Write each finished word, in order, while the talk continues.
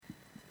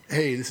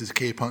Hey, this is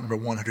KPunk number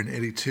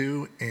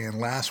 182, and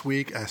last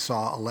week I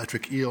saw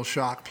Electric Eel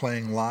Shock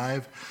playing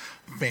live.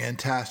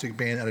 Fantastic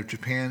band out of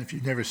Japan. If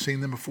you've never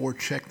seen them before,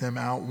 check them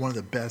out. One of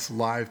the best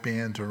live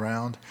bands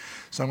around.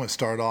 So I'm going to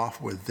start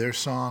off with their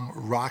song,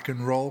 Rock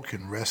and Roll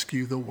Can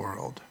Rescue the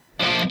World.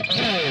 I'm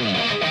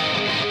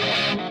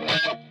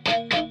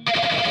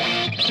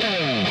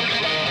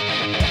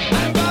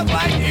back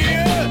right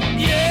here,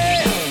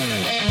 yeah.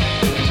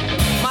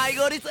 My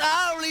God, it's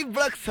only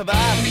Black Sabbath.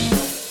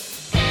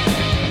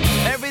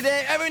 Every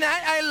day, every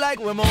night, I like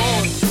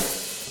Ramones.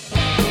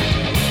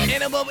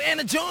 And above, and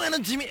a Joe, and a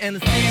Jimmy, and a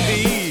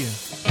Stevie.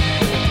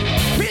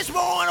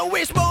 Fishbone, and a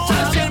wishbone,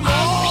 and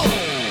more.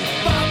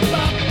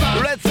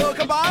 Let's talk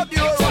about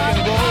your rock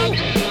and roll.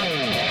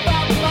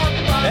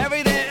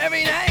 Every day,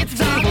 every night, it's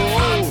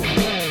people.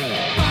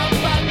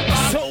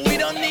 So we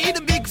don't need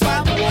a big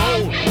fat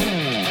wall.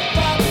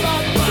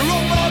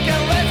 Rock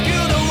can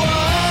rescue the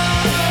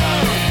world.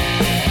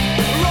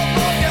 Rock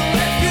can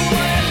rescue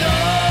and know.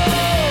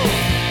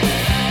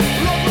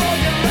 Rock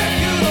can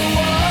rescue the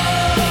world.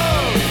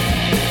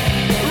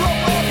 Rock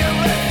can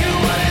rescue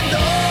and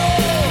know.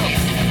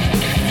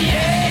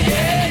 Yeah,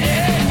 yeah,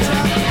 yeah.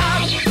 Jam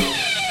out.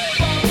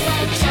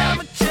 Jam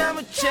out, jam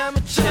out,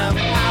 jam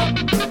out.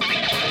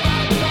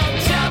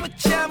 Jam out,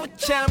 jam out,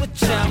 jam out,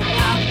 jam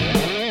out.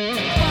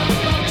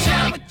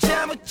 Jam out,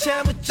 jam out,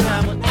 jam out,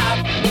 jam out.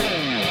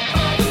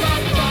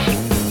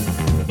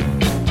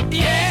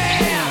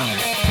 Yeah!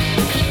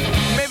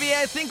 Maybe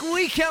I think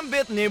we can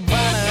beat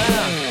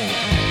Nirvana.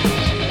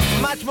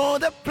 Much more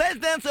the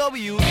presidents of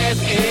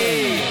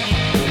USA.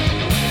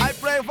 I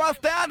play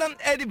faster than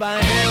Eddie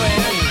Van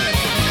Halen.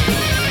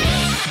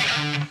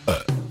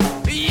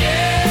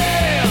 Yeah!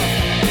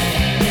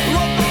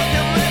 Rock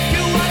can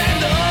rescue one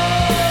and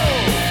all.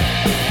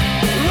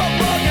 Rock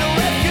can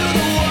rescue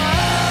the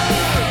world.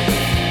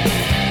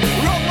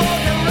 Rock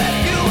can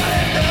rescue one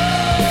and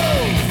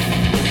all.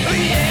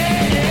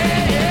 Yeah,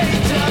 yeah, yeah.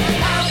 Jump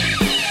out.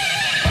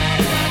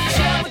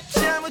 Jump out,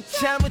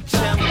 jump out,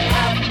 jump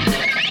out.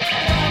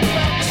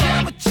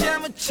 Jump out,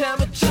 jump out, jump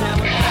out,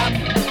 jump out.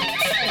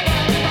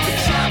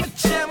 Jump out,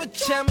 jump out,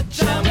 jump out,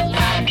 jump out.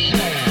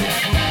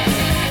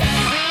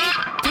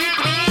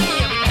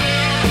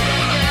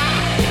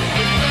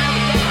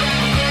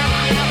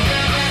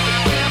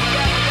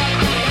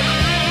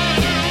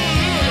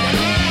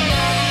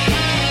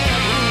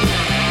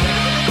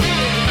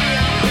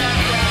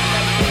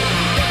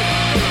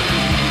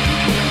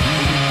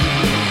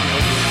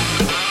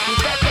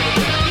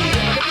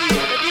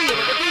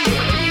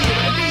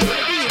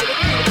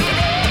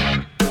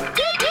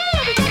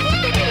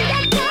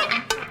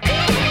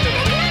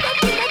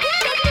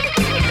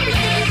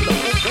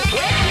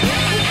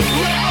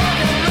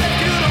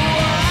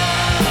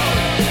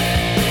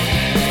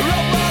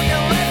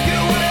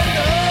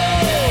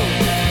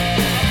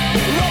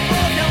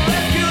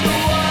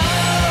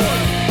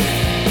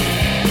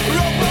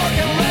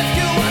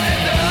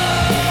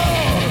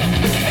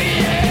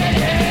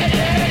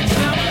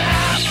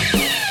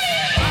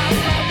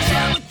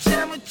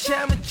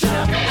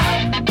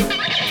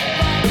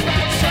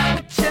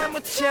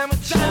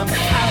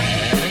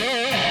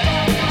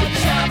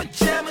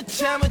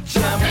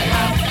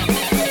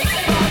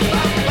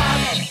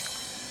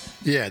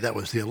 Yeah, that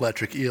was the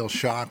Electric Eel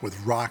Shock with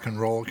Rock and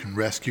Roll Can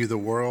Rescue the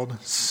World.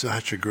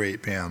 Such a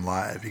great band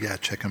live. You got to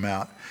check them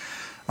out.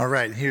 All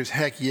right, here's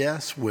Heck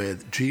Yes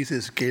with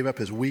Jesus Gave Up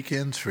His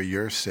Weekends for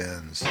Your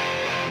Sins.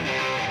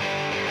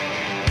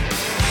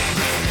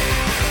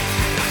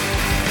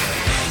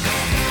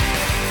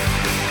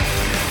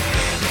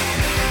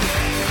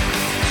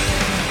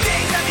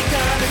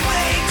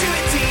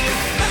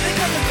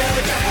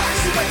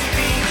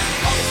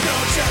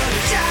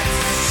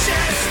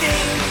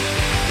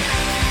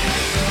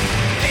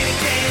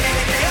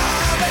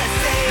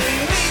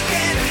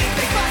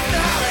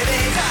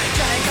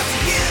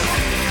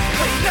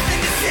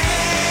 Nothing to say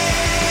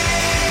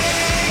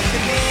to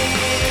me.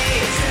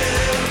 It's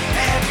true.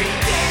 Every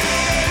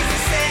day's the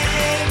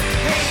same.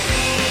 Hate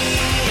me,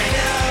 I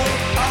know.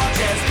 I'll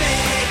just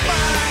make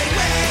my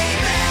way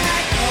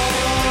back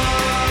home.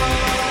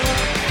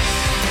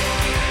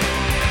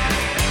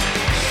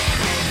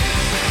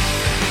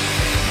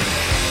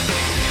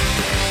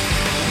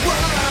 Whoa.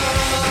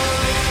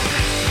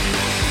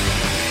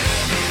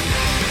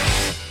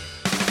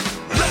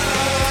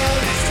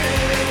 Road is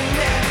true.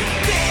 Every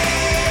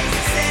day's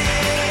the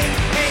same.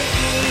 Hate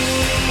me,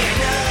 I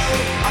know.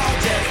 I'll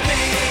just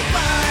make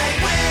my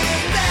way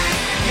back.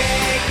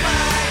 Make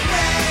my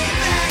way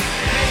back.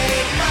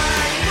 Make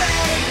my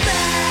way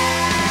back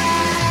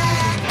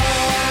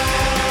home.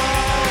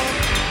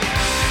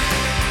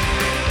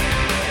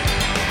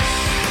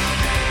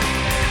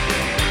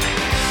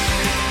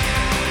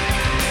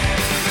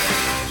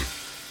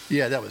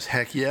 Yeah, that was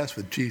Heck Yes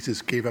with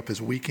Jesus Gave Up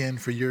His Weekend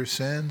for Your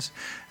Sins.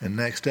 And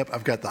next up,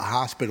 I've got The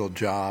Hospital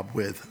Job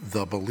with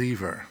The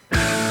Believer.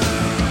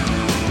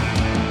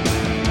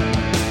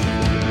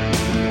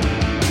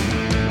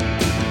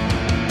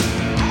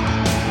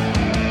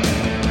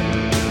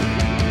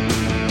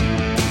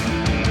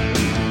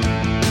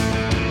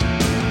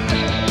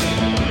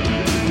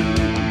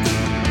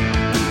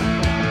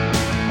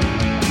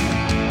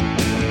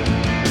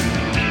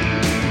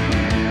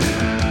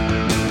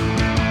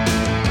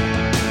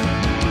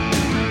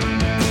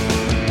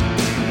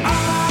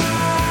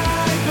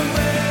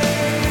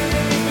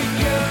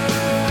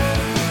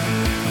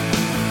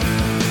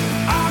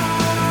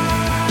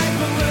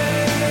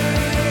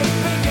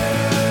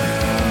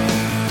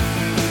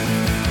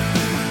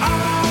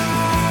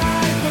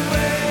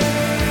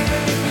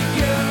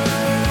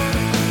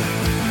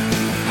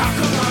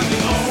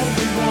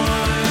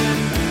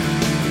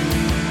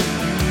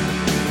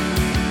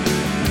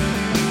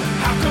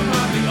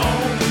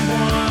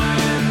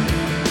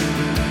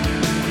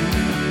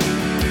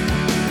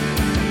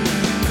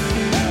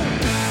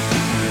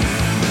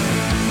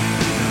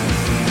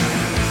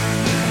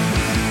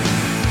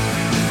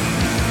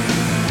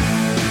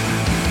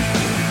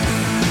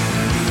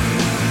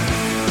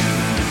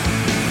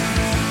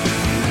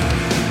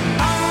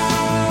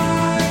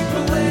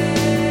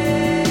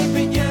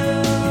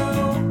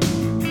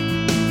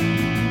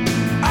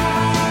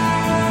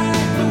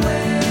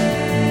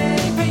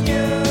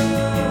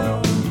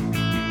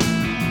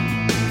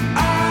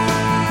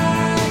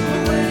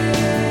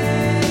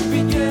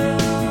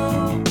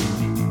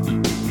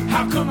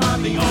 How come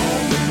I'm the only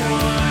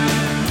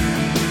one?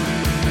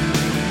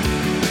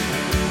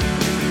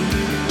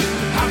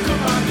 How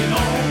come I'm the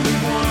only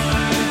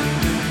one?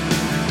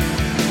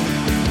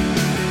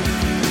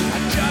 I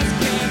just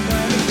can't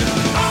let it go.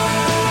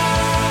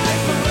 I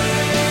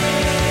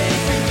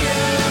believe in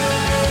you.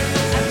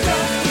 I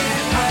just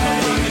can't let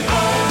it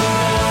go.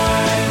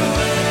 I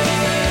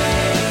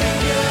believe in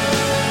you.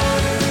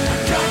 I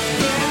just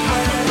can't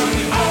let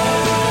it go.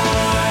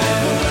 I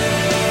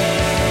believe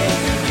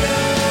in you.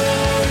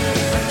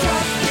 I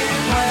just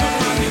can't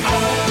let it go.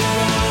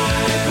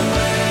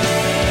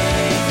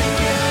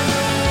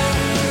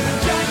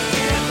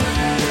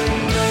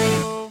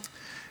 I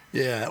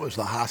Yeah, that was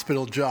The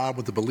Hospital Job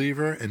with The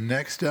Believer. And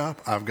next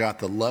up, I've got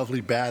The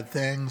Lovely Bad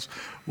Things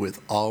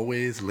with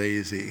Always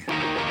Lazy.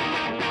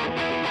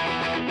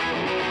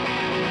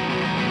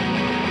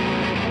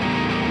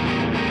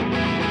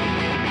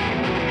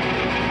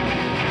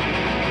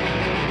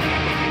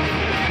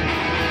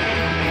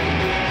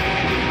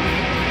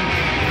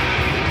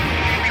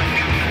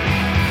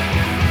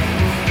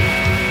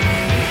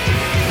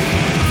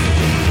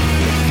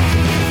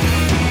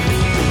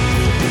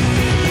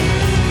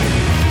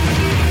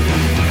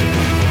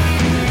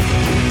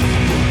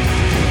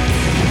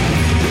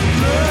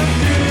 Look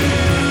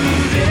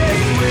through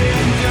this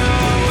window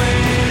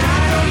and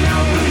I don't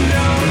know who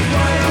knows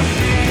what I'll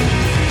see.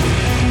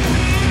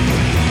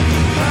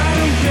 I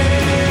don't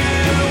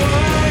care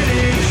what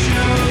it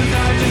shows.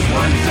 I just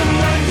want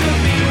someone to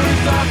be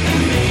worse off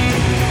than me.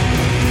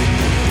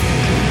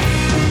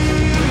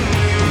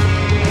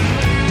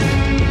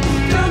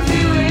 Don't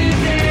do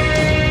anything.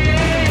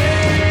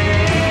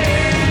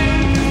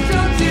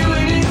 Don't do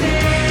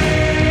anything.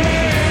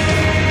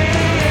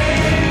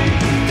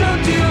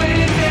 Don't do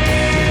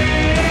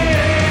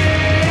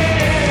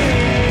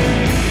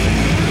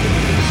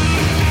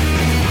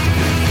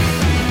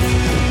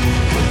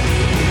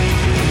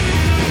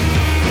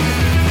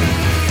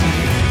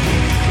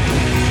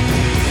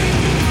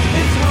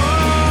It's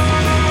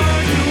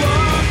hard to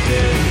walk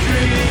this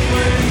street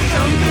when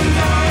something's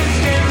always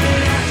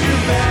staring at your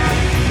back.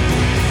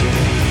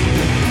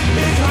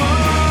 It's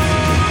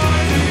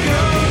hard to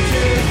go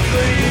to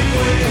sleep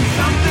when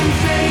something's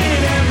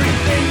saying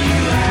everything you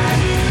lack.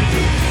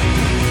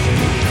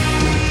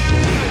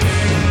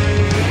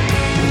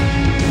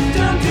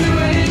 Don't do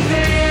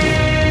anything.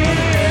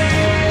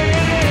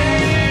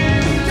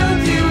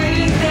 Don't do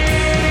anything.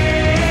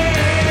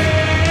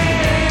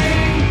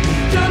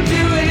 Don't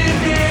do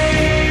anything.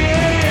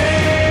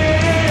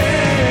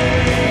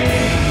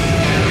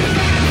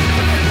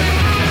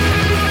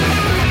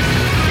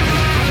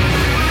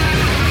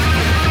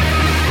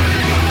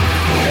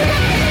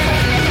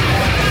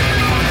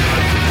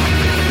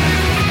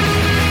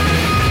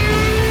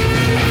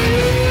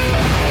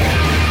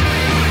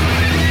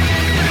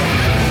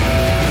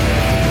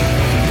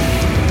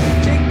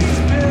 Take these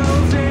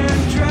pills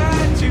and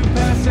try to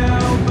pass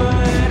out,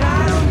 but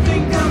I don't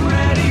think I'm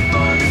ready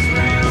for this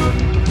round.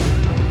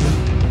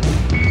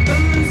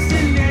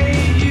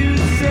 Hallucinate, you'd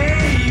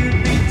say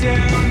you'd be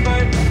down,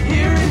 but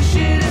hearing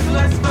shit is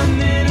less fun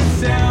than it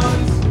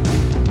sounds.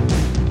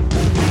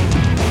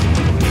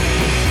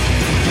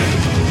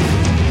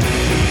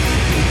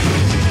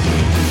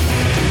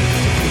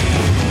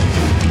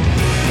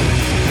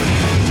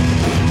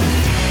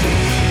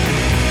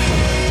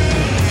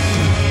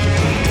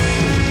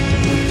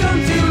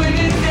 Don't do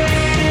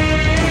anything.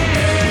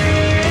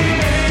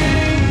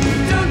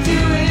 Don't do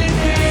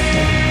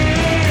anything.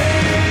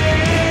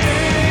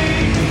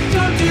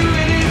 Don't do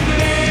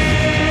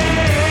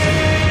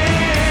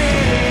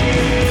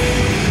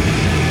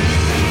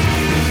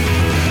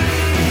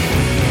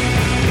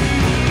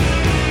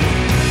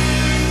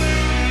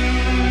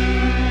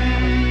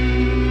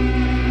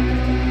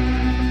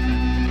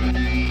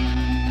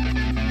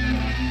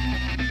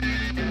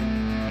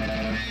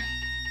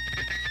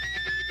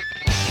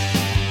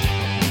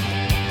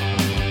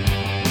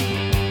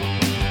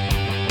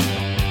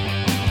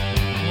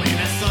When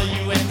I saw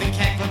you at the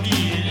cat club,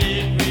 you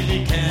look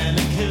really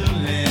kinda cool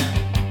now.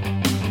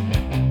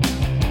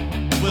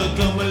 Well,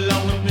 come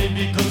along with me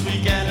because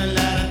we got a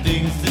lot of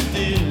things to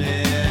do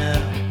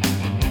now.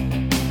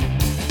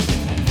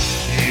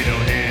 You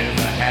don't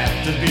ever have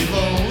to be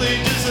lonely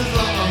just as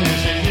long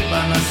as you're here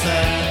by my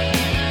side.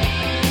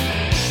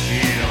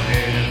 You don't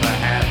ever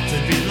have to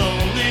be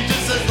lonely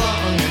just as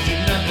long as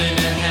you've nothing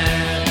to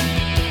hide.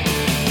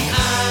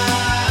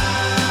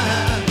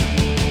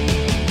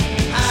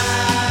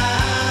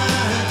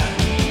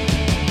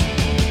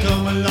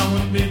 Come along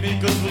with me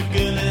because we're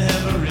gonna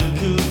have a real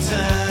cool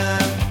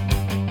time.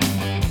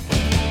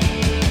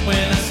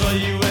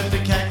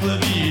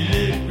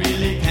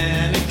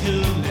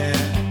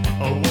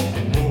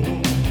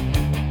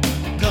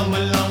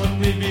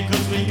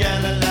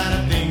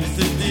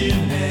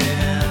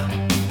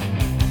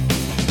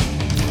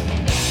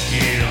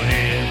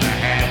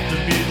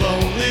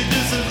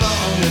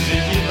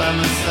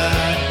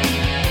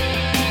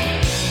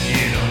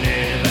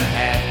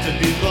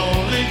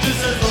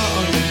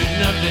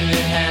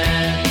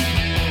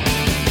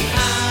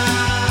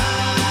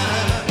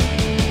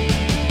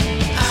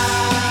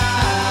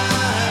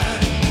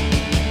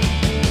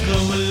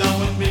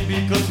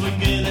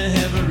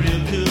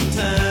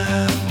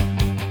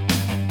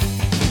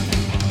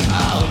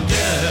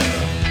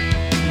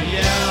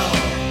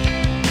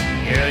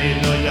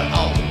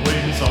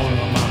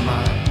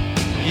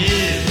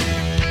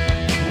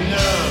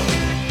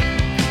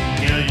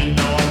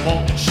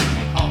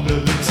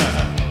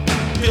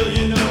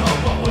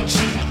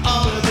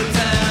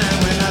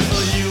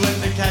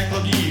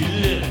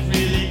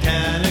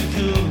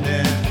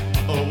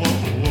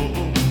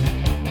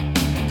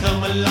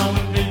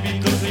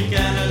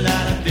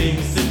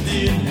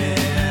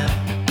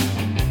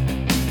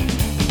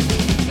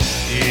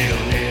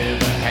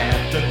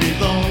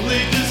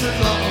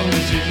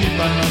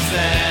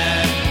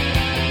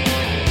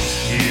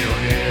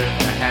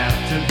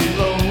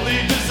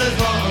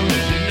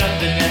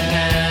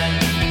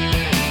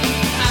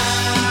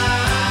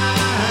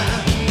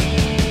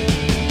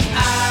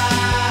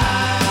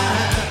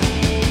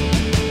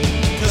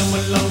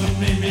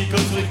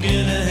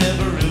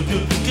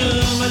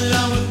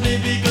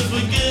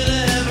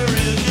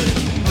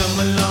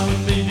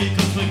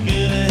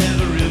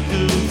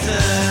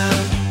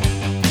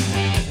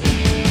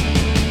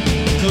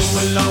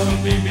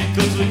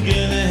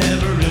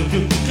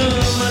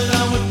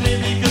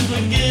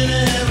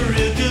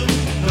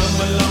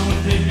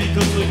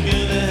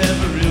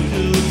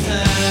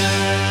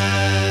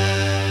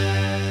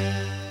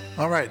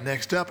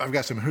 Next up, I've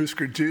got some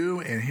Husker Du,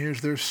 and here's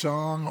their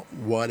song,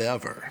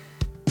 Whatever.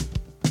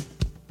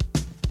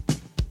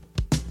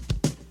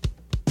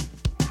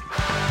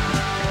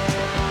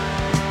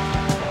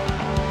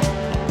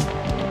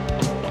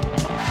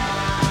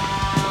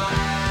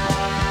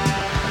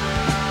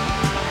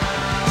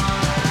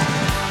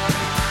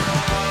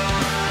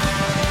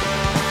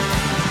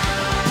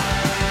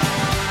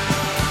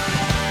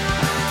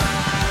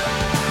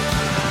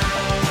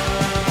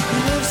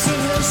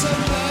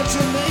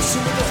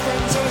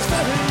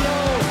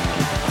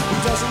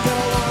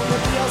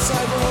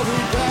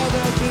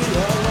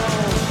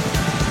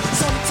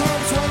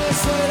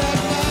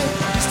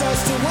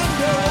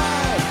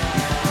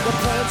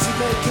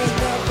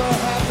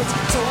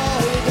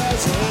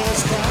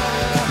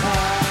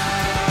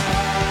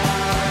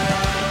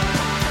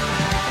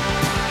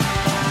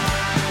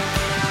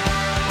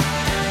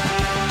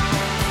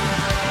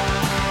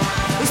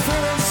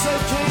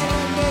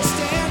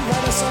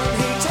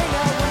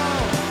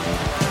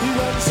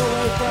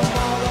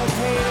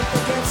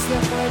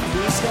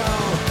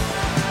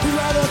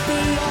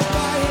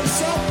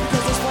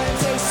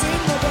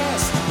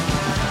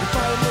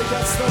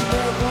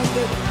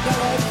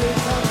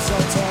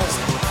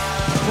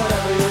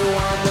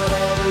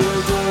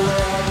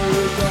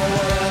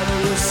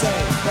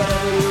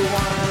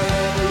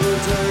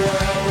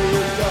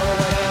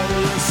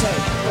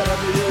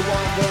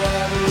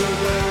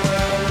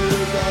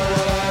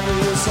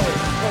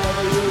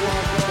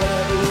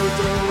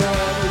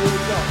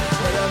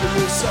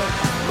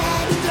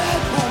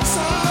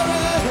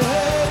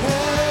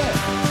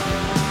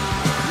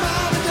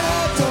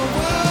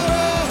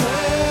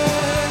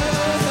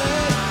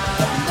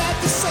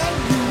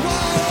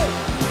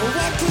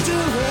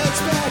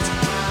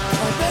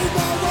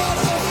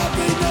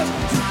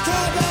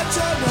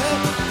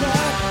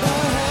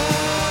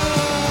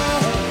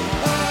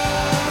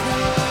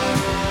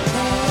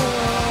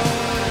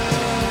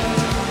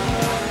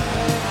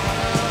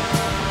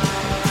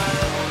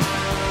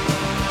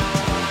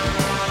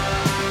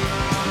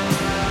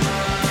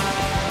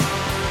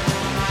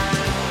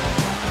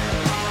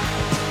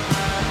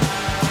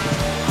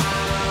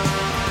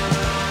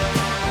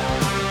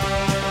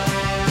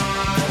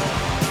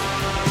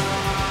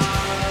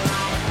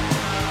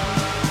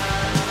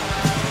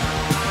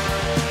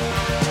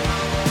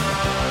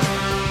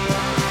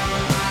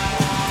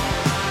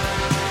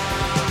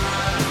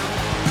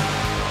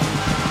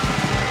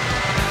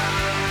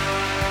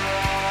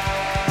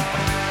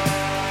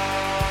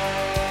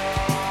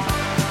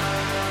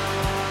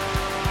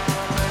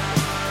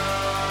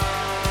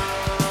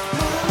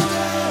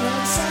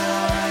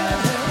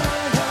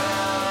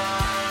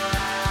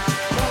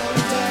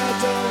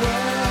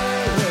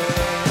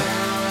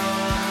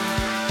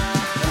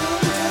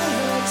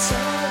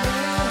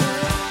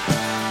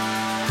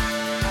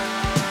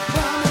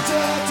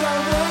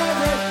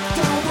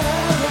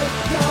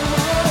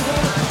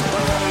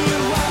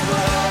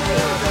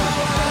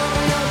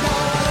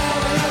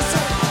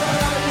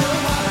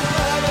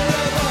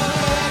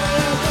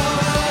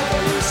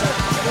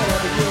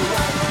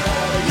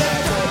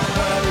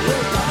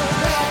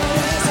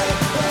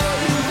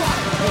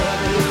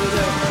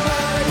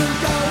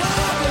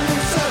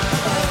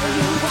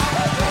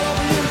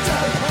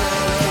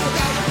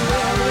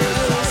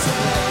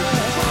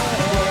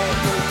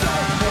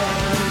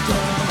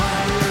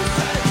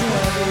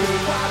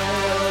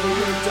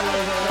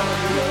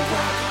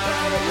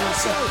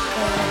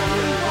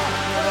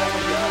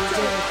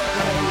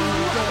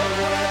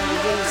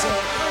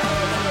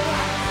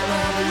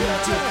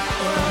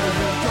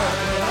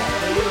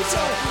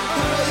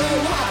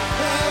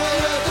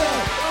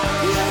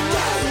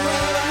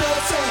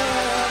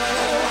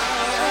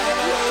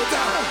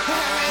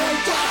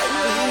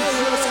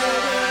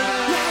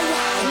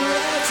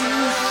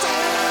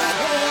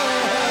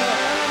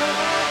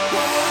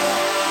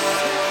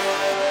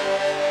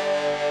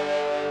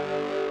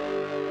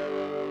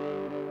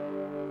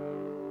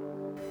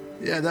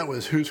 Yeah, that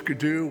was Husker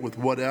Du with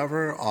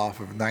Whatever off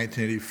of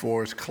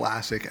 1984's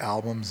classic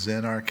album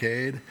Zen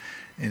Arcade.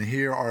 And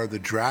here are the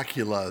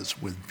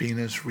Draculas with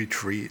Venus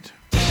Retreat.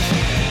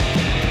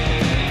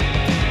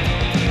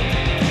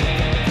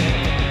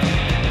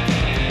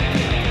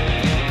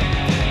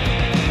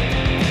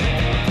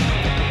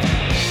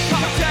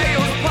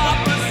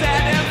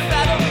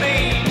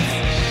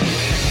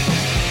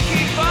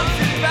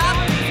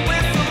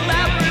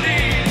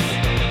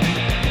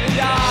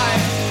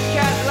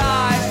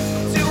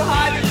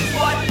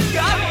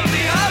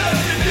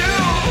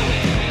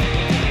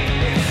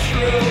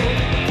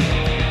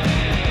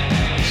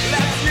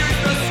 Let's use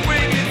the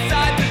swing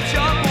inside the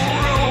jungle.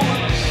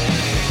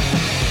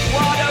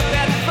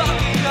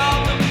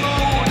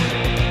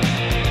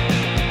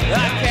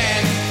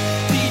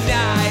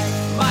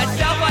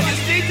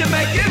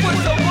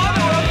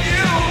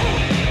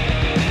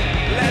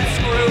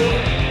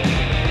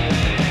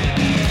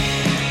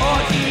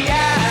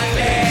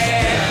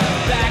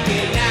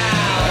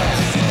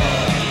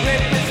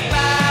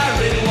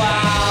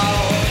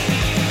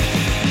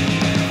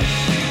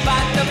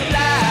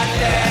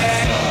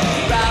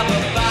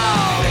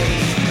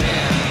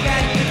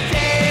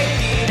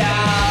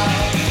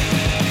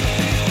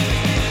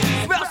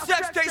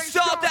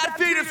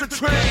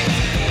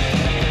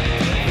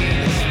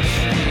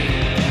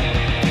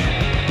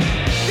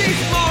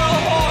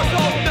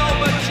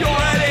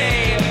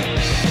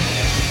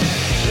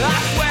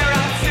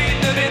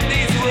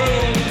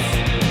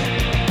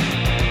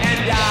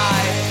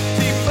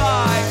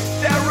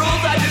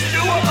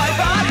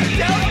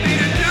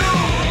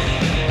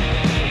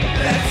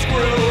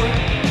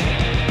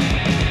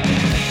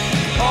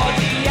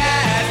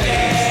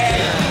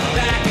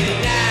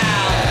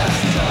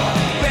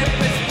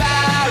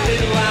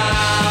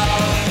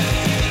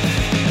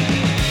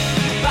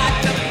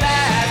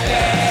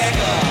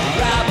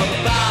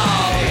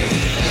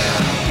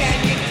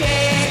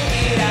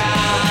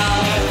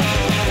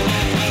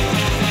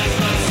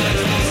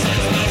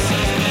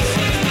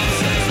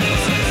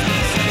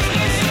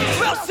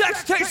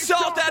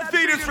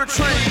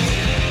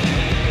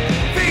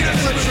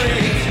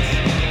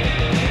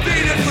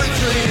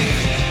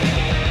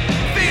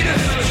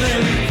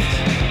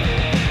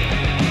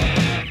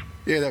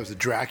 Yeah, that was the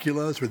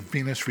Draculas with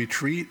Venus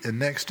Retreat. And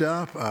next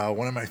up,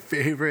 one of my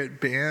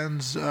favorite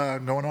bands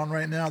going on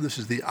right now. This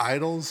is the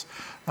Idols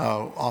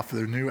off of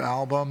their new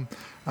album,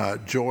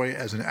 Joy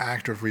as an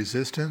Act of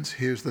Resistance.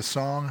 Here's the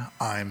song,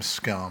 I'm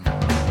Scum.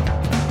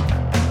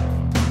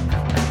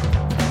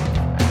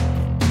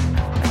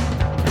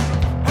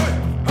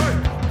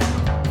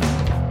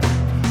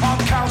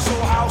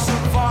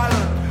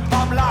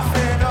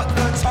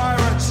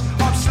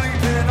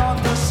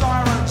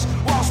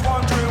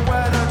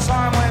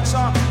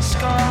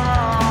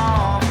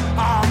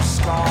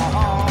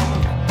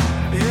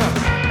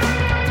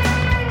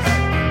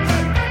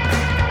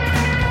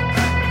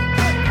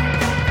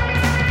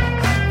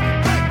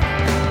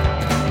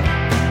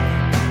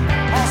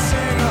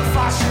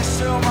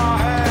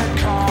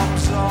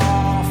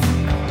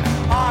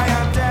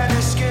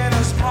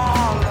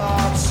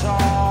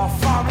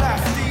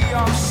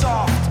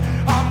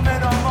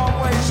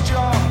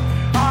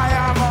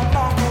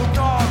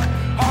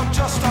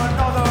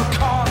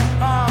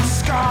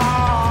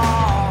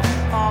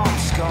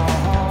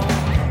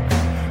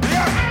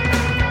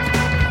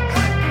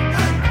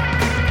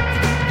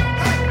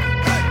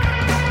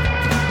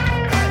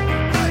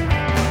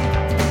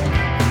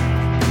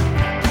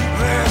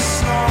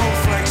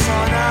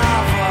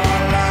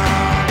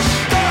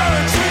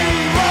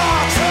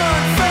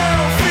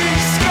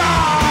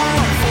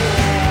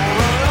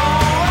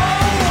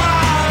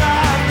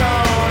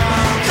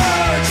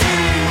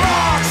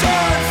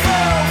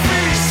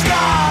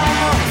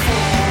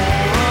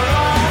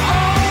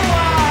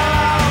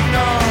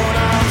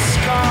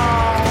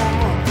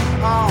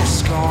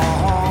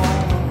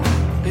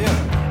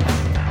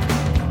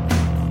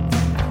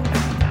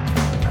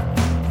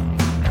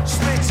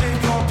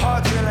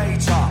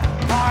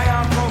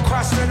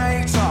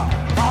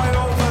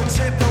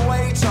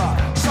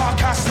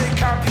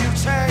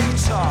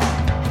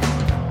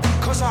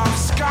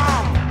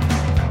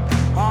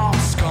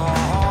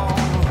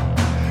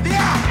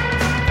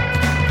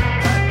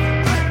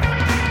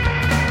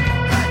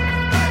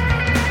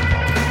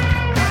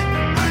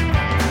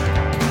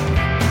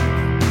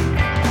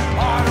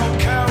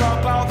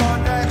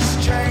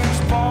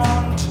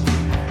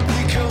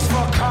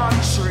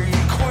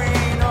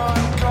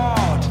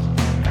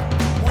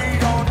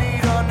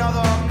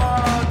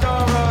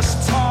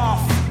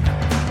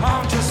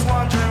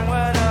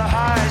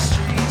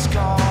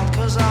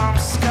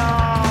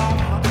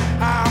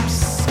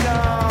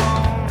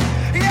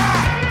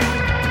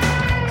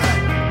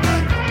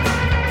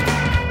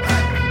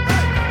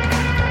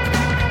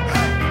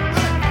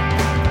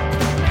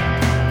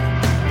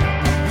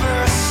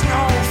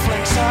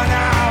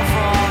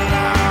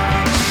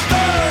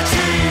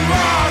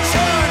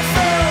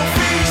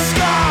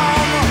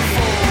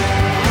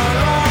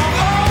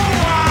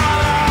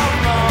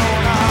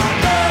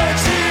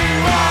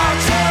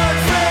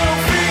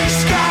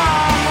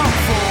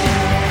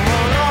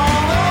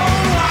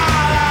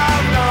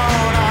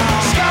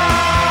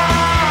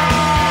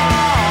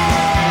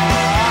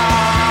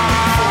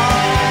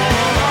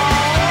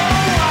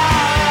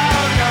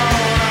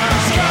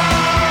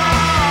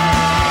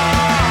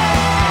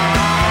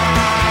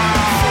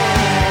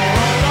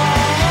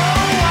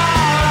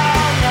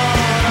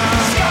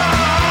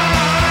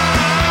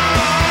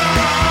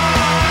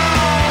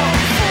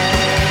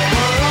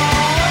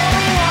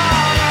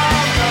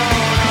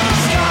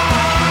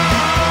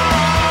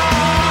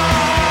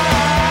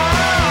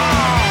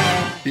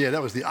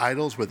 That was the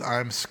Idols with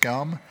I'm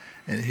Scum.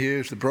 And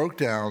here's the Broke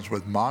Downs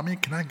with Mommy,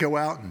 Can I Go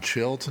Out and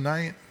Chill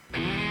Tonight?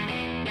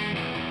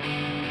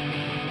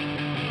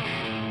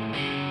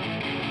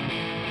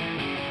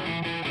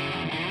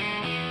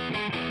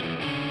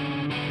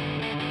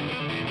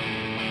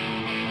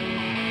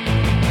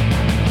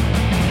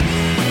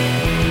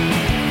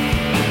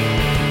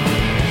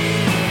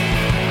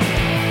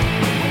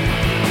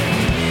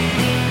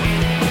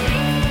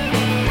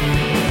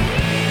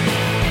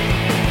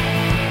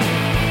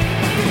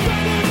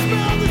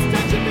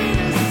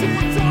 Sit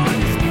on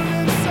the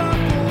screen,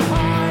 circle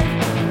high.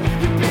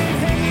 You've been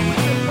hanging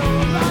with the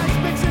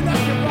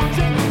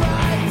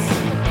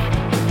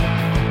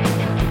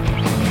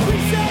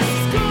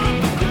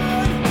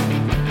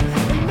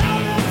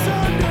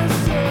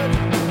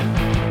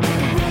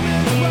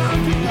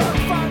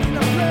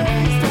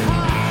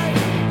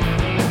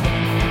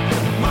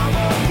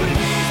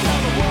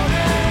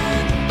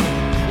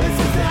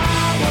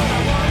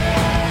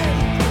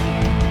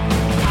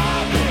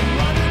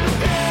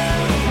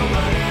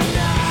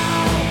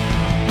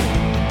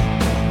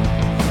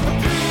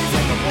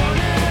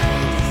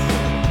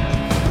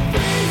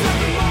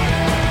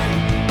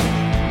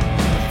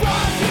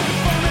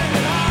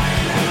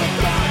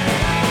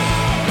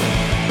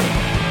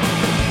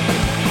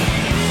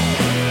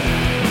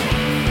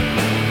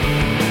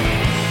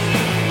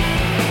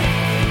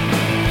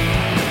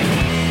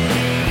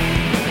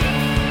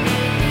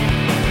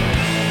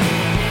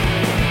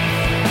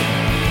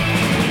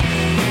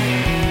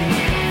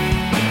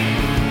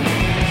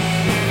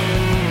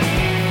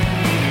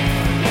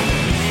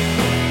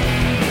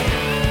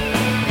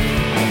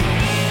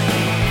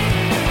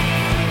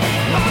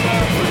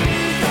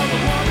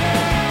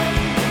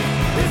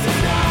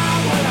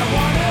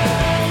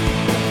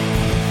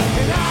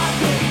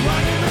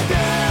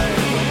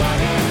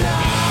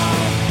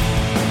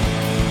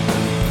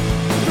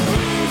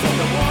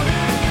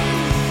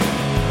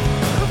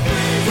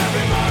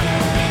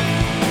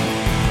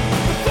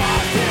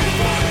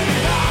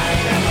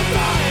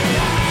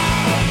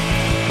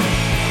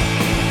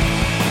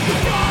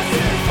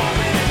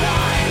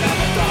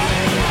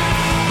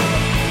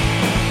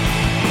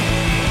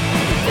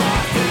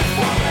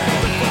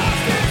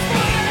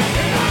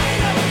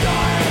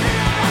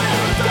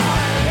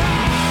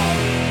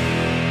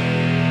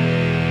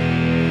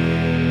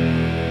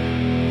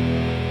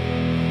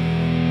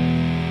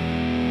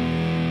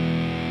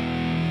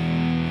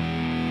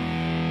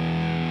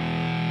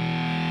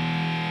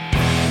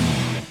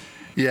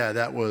Yeah,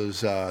 that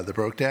was the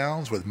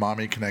Brokedowns with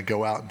Mommy Can I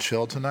Go Out and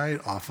Chill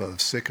Tonight off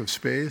of Sick of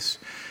Space.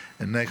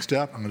 And next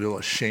up, I'm going to do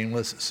a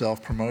shameless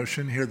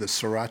self-promotion here, the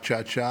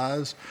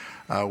Sriracha-Chas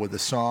with the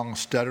song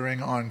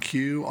Stuttering on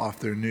Cue off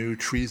their new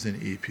Treason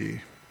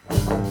EP.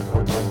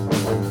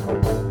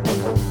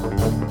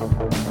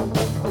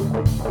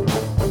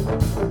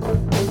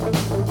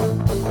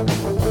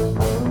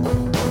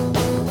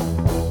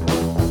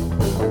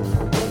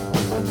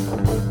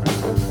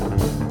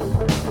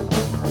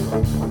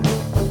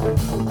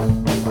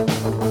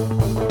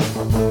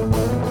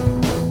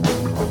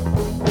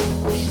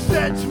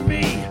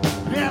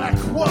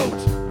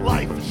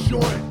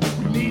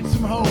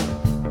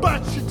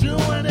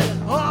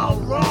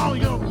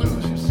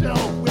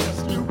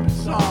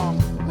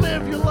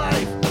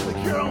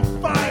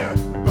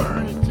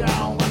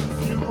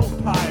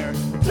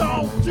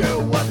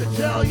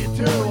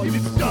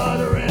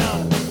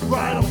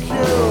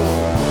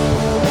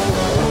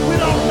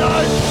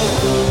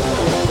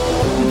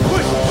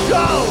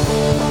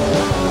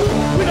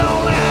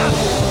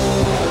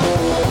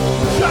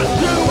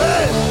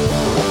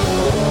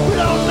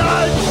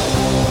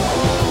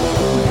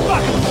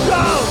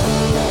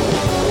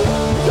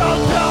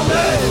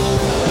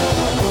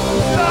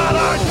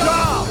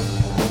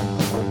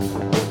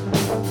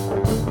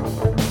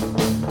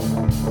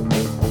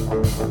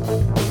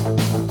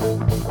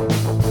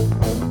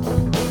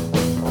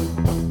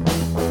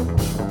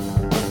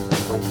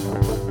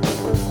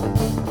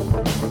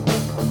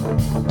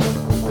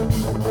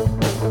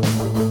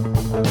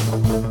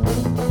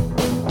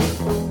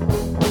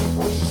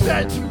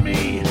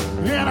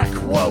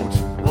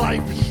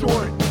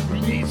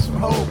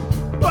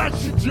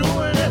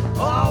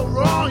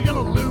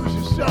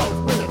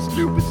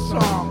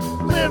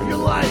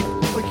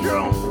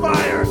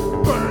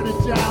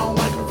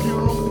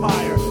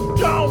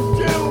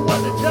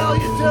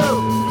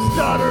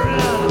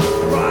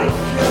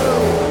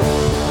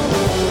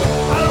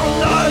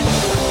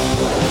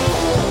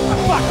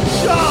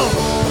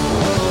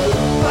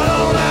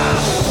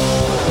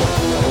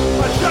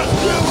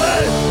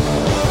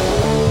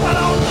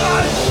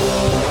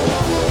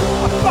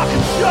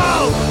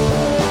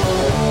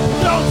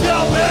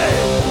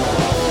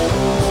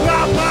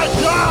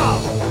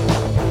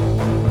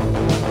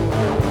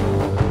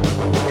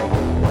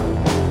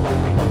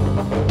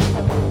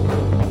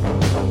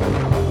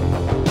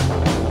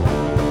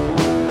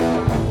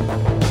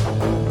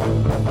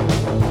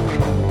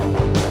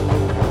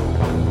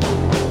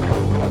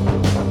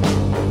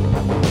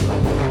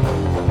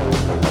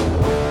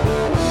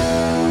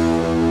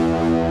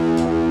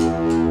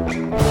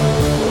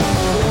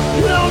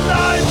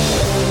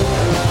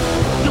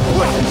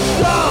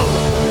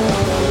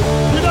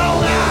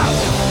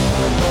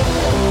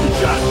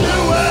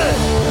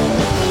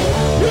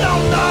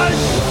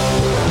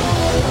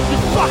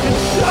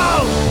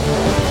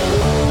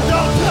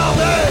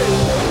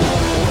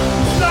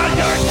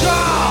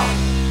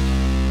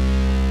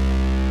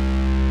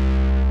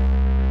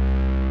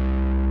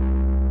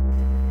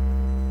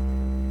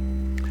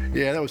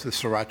 Yeah, that was the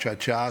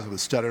Sriracha-Chas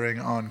with Stuttering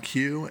on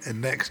Cue.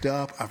 And next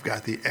up, I've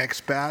got the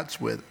X-Bats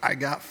with I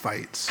Got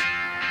Fights.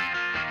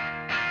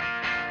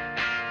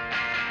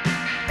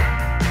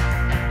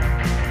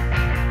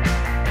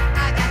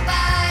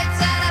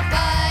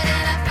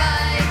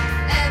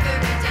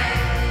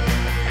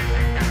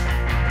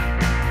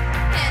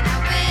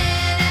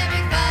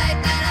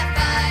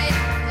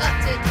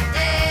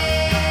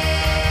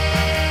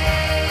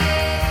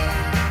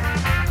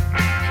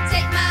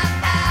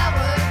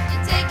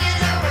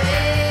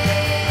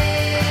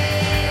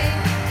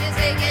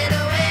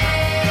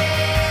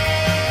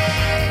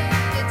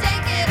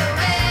 Take it away.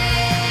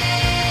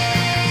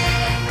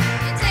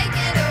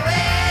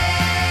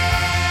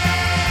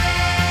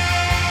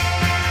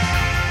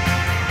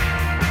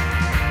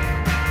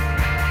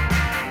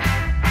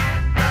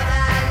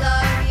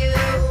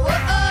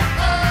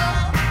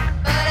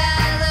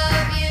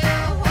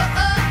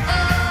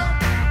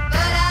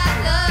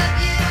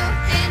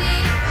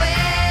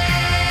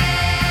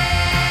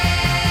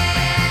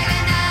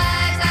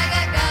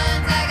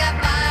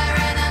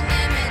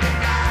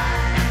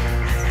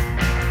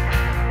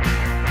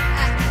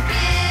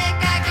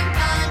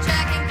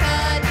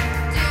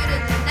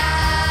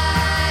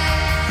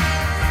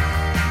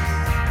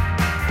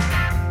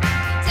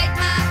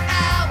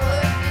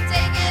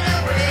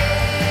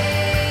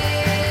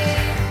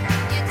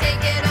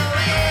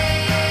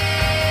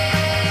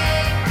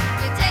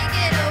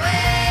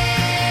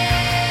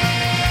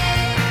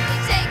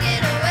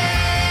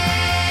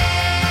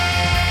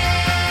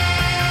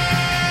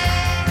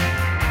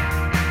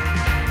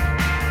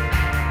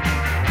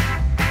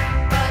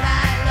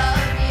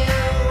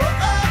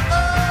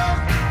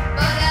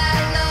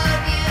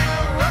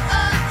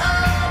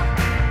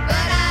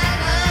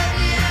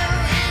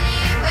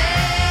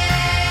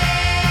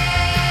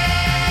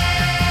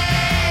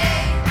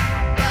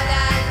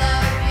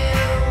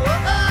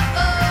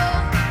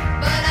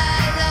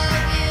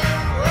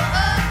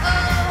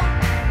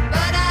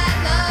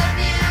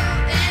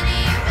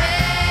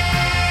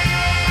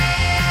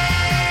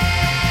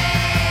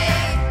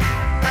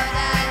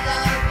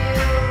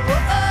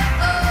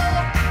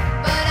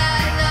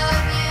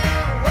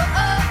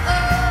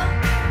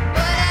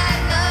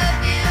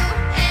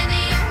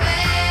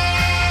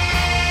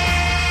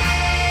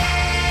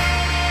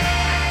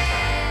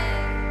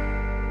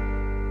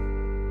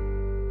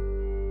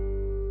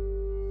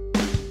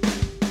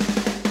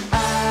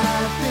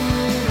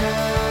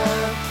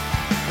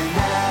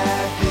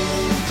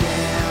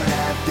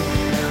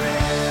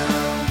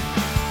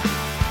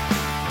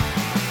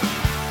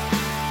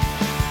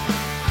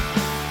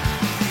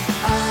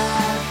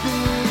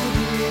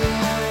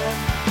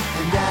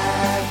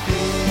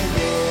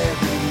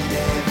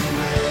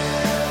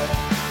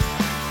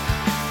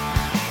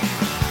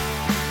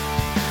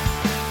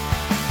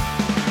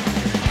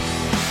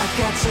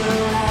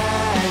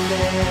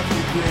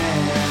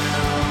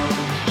 ground.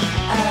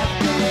 I've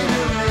been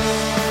around.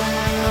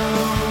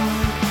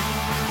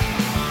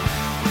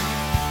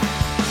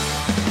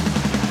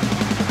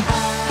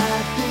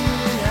 I've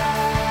been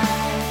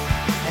high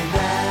and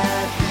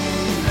I've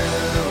been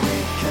low.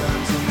 It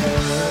comes and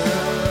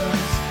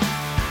goes.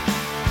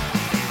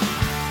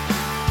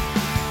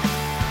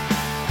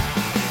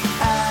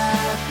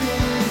 I've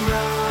been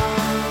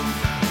wrong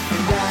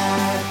and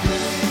I've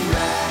been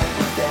right,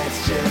 but that's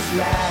just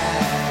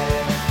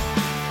life.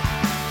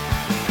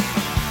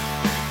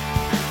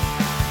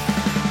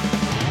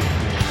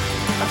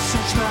 I've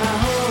searched my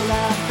whole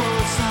life for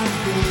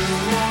something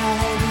I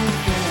hadn't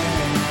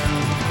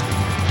found.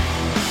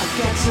 I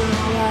got so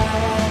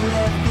high I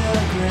left the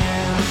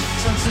ground.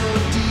 Sunk so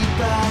deep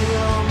I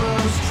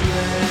almost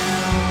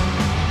drowned.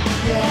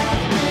 Yeah,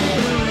 I've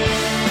been around.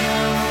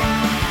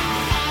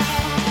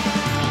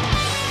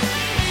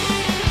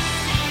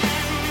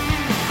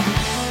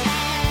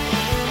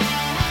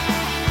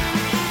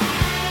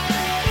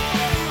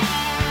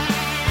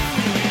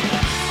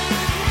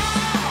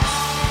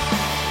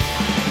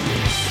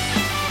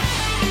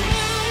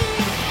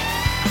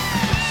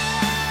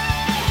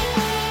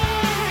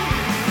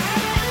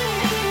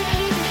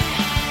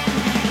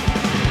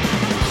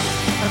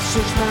 I've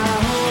searched my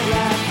whole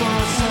life for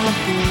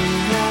something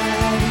I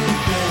hadn't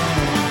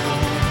found.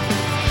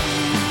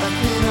 I've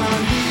been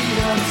on the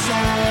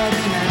upside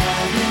and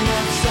I've been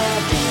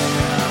upside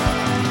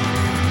down.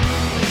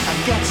 I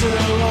got so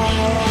high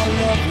I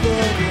left the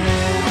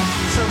ground.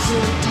 Sunk so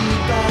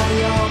deep I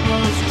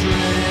almost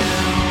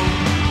drowned.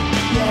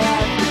 Yeah,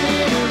 I've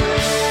been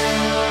around.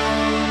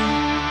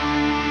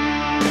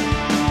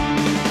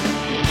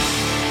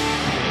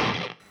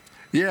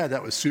 Yeah,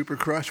 that was Super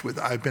Crush with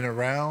I've Been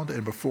Around,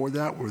 and before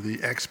that were the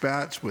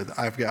Expats with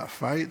I've Got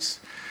Fights.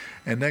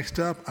 And next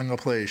up, I'm going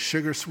to play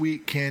Sugar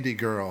Sweet Candy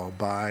Girl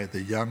by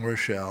the Young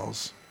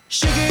Rochelles.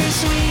 Sugar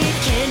sweet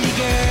candy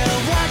girl,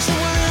 watch the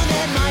world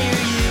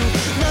admire you.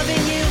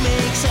 Loving you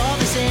makes all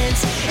the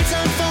sense. It's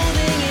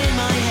unfolding in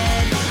my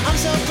head. I'm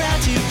so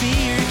proud to be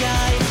your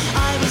guy.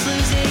 I was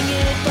losing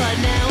it, but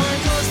now I'm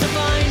close to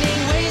finding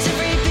ways of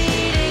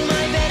repeating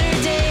my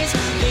better days.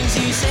 Things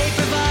you say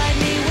provide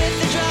me with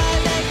the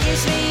drive that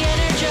keeps me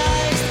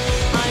energized.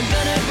 I'm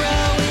gonna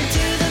grow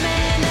into the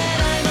man that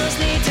I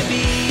most need to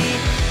be.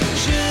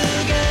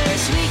 Sugar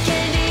sweet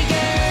candy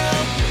girl.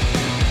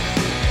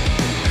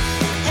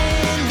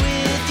 And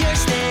with your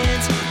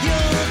stance,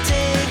 you'll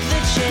take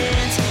the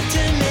chance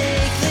to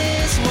make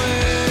this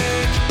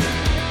work.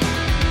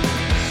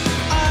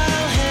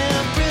 I'll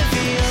help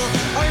reveal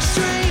our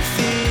strength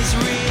is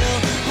real.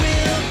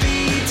 We'll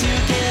be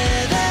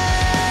together.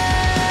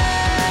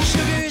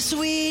 Sugar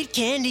sweet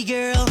candy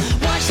girl,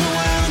 watch the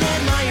world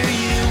admire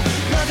you.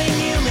 Loving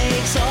you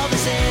makes all the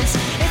sense.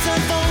 It's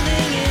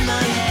unfolding in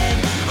my head.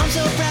 I'm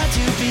so proud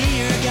to be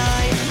your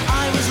guy.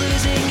 I was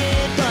losing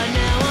it, but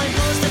now I'm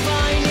close to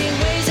finding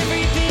ways of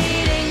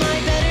repeating my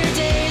better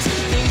days.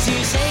 Things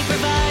you say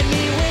provide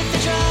me with the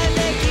drive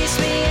that keeps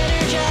me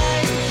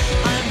energized.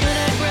 I'm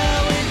gonna grow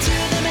into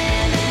the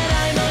man that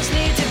I most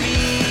need to be.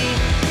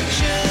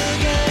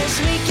 Sugar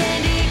sweet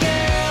candy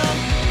girl.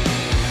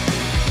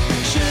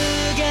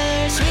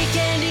 Sugar sweet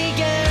candy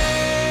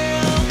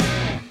girl.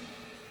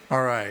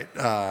 All right,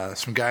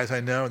 some guys I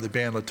know in the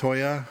band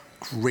LaToya,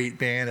 great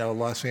band out of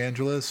Los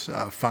Angeles,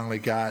 finally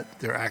got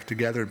their act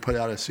together and put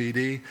out a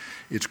CD.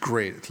 It's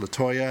great. It's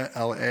LaToya,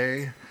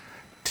 LaTuya,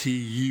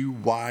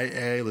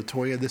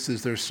 LaToya. This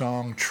is their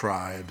song,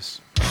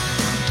 Tribes.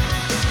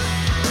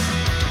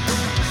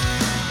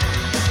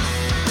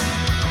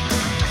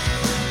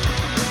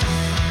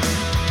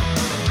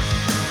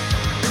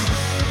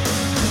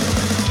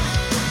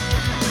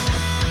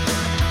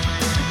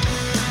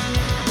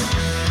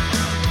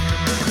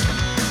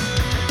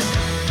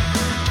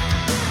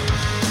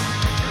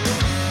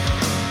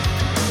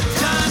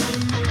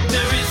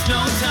 There is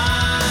no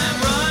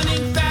time,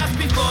 running fast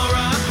before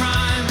our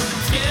crime.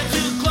 Scared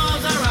to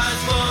close our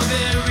eyes for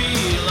very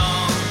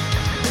long.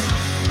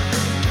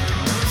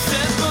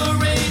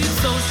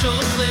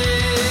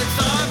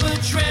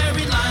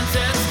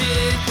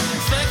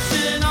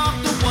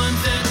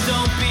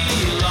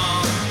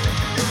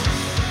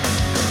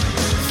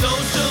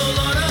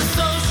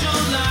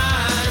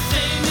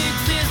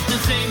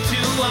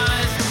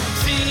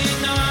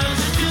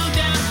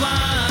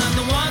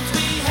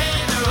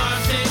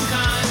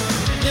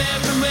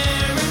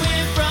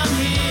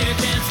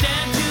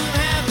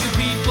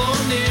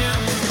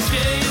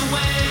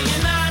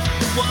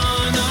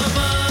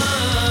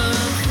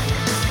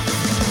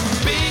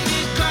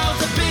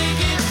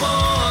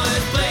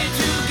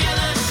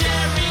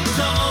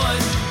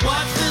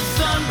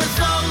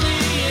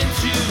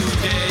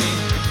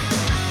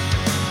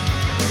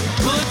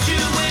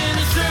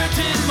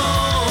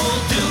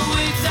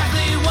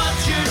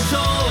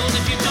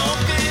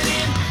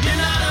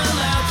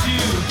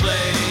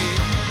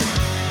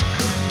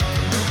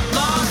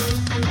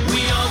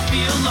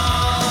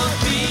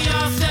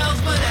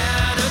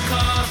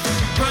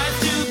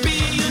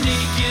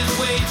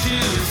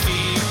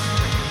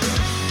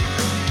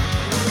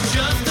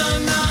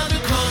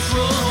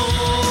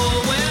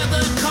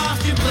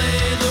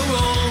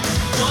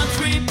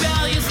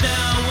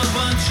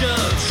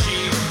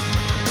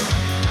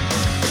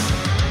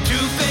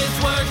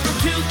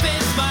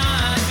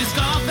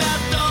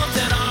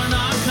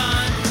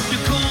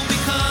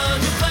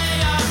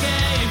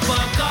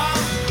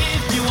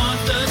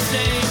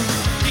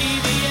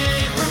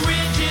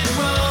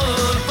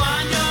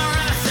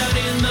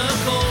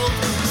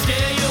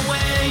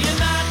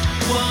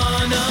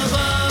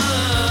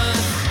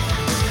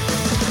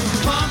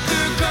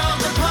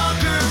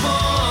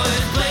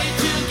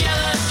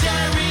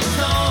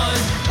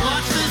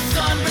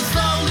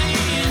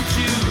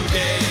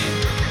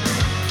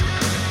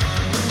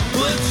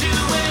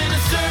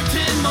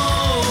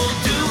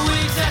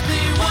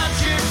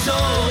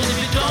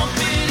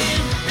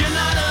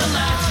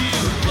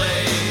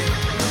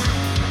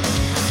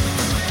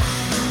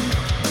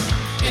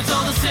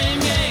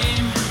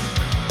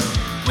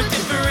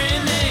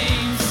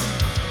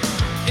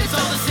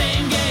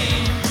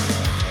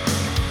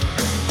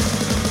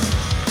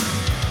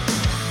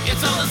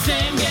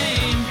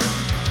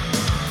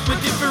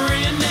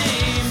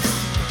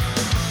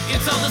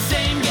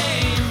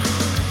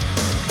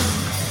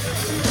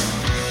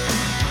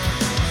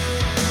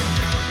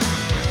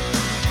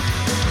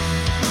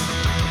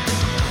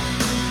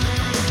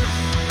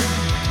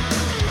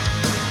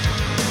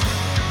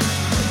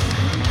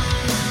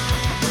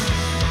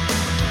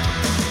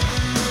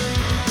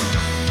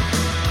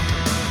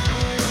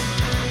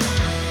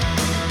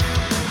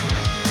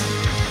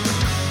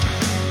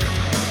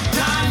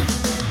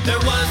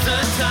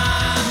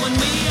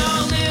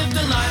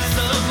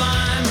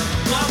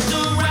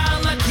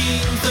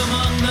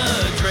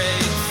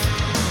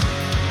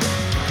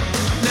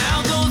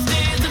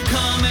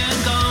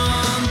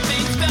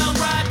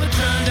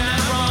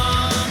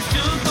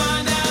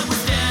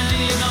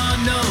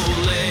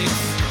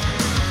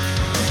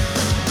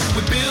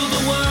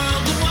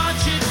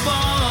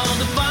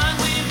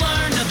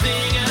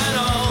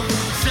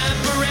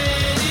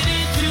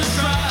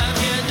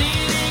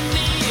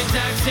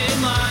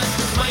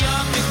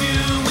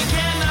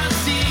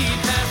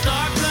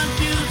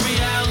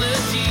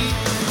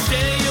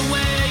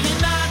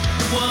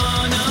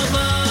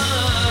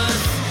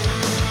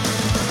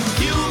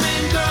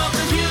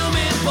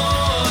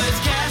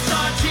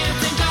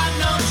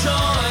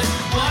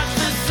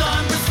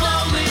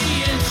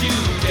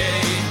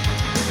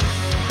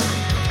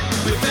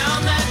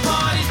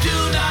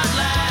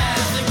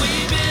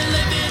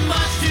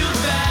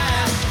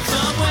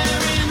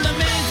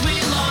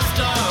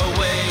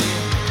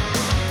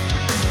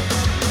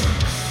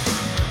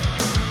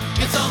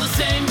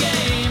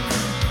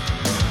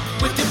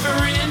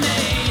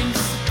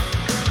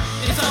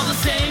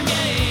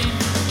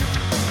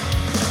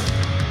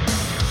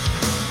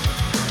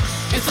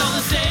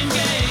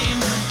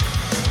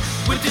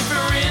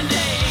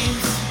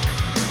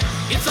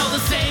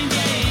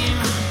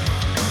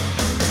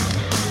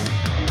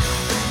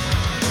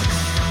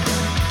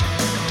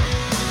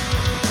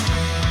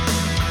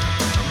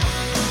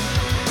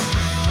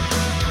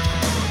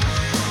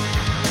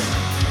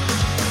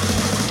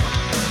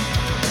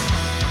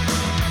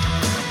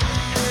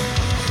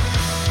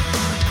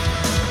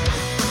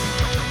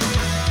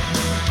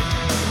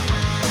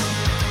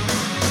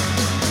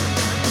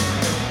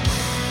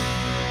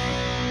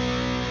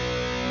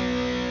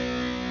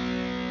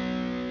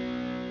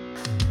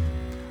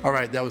 All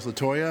right, that was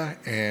LaToya,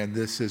 and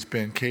this has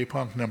been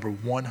KPunk number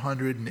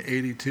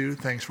 182.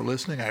 Thanks for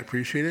listening. I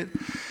appreciate it.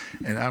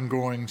 And I'm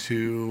going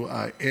to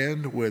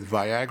end with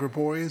Viagra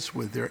Boys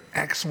with their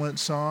excellent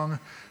song,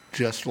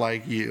 Just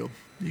Like You.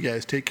 You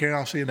guys take care, and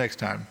I'll see you next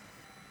time.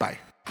 Bye.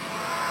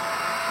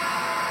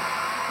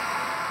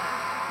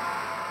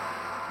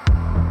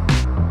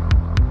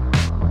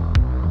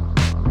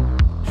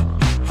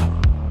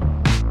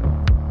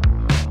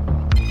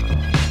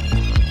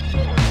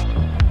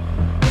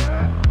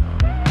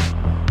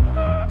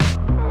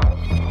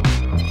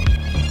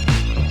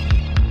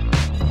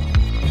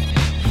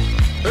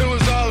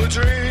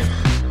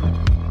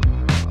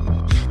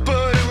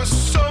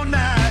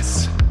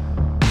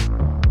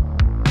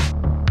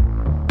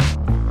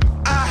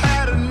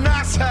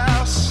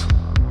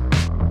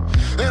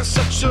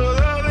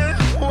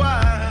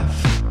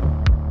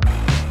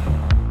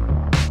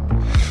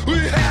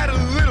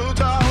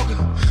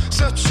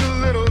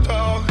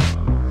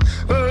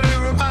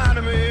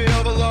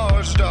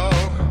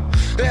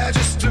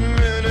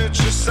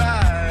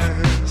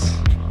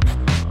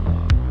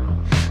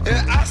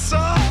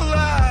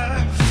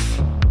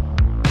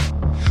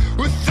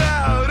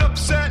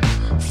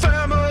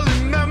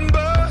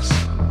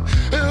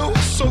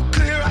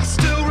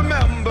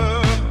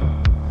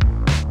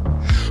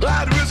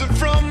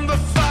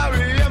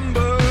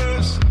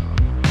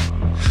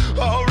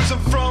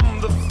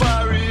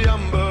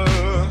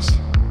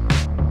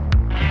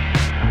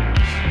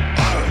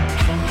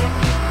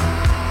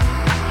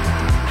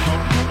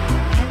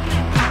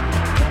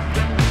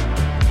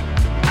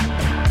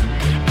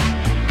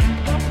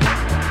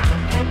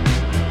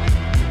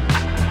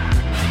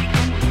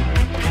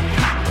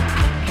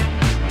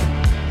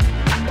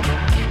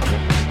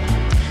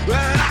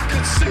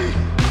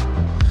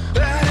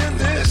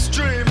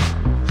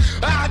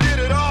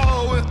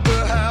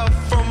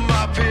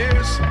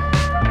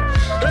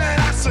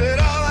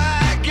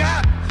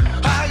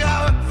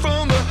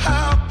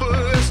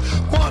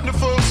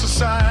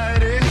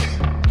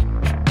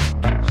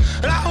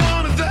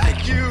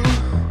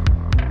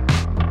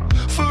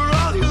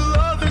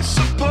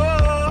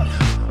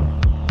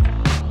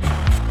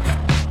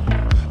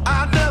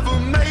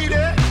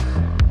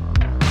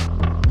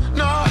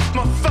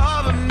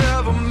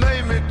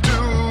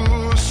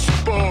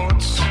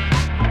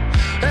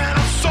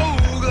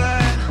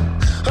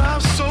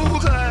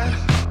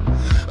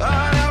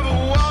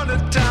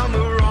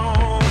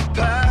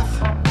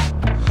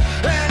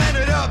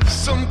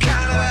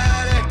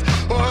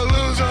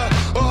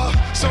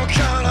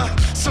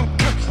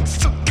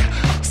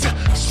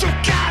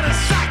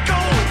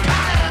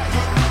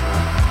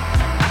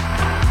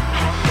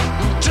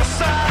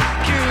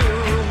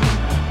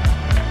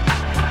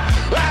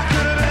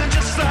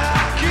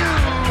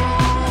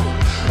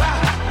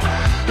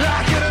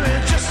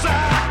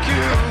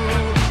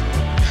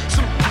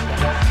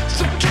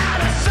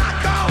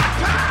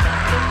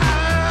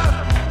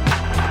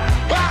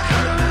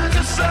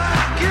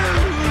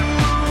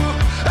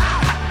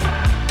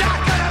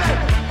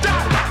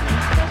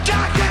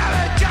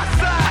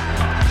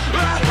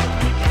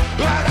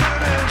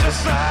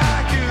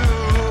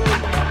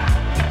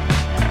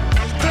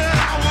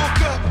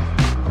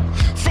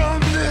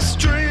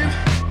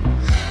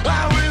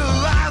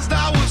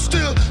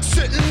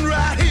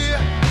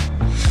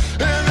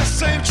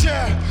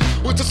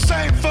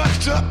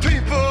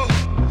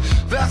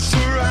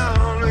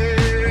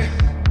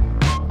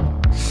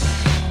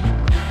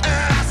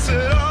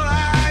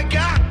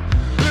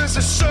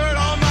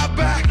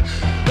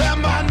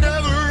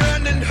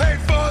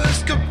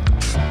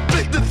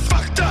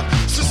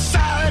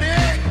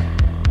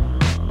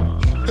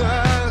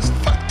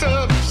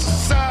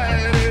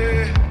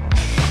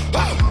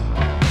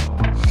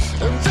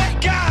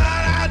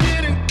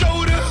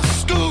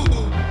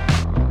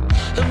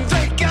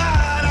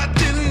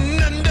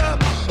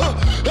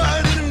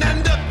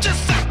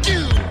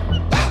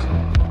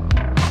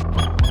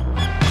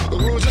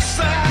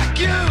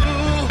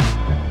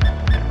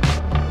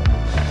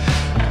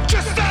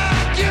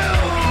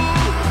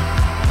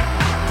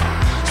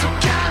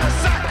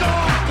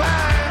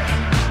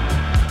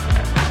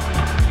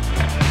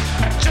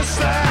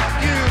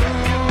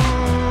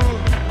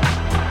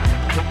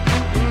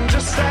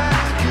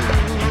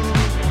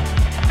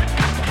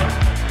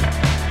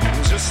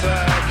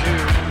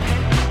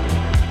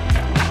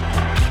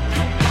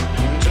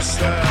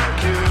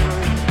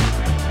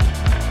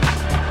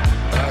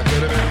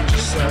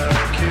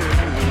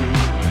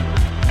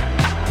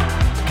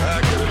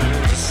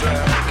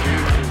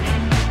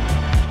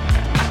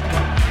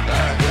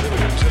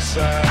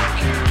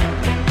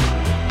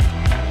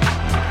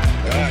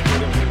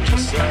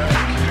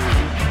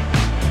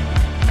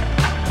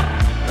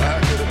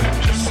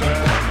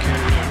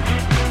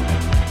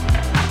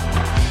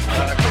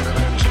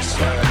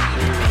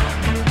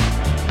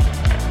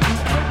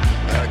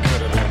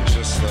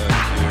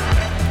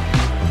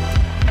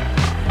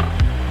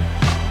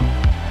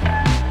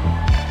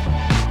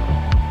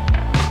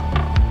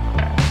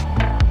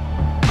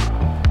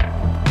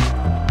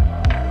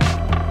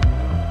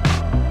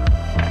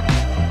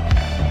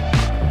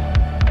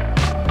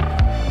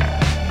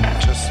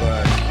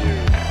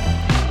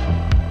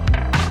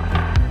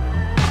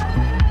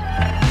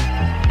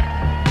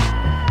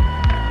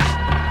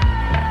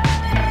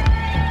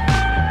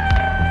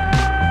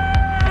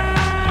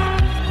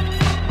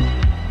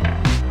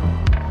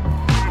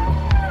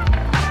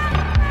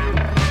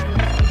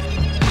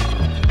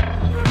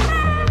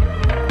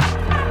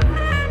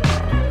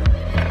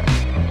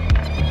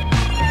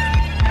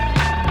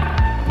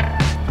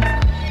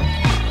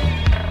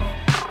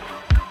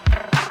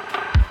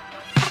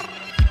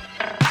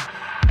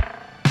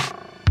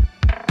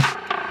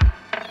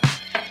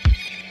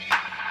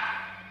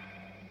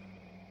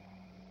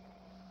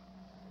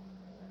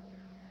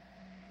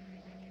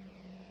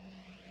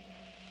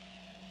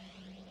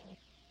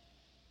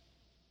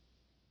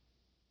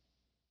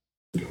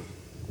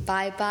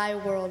 Bye bye,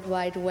 World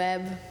Wide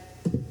Web.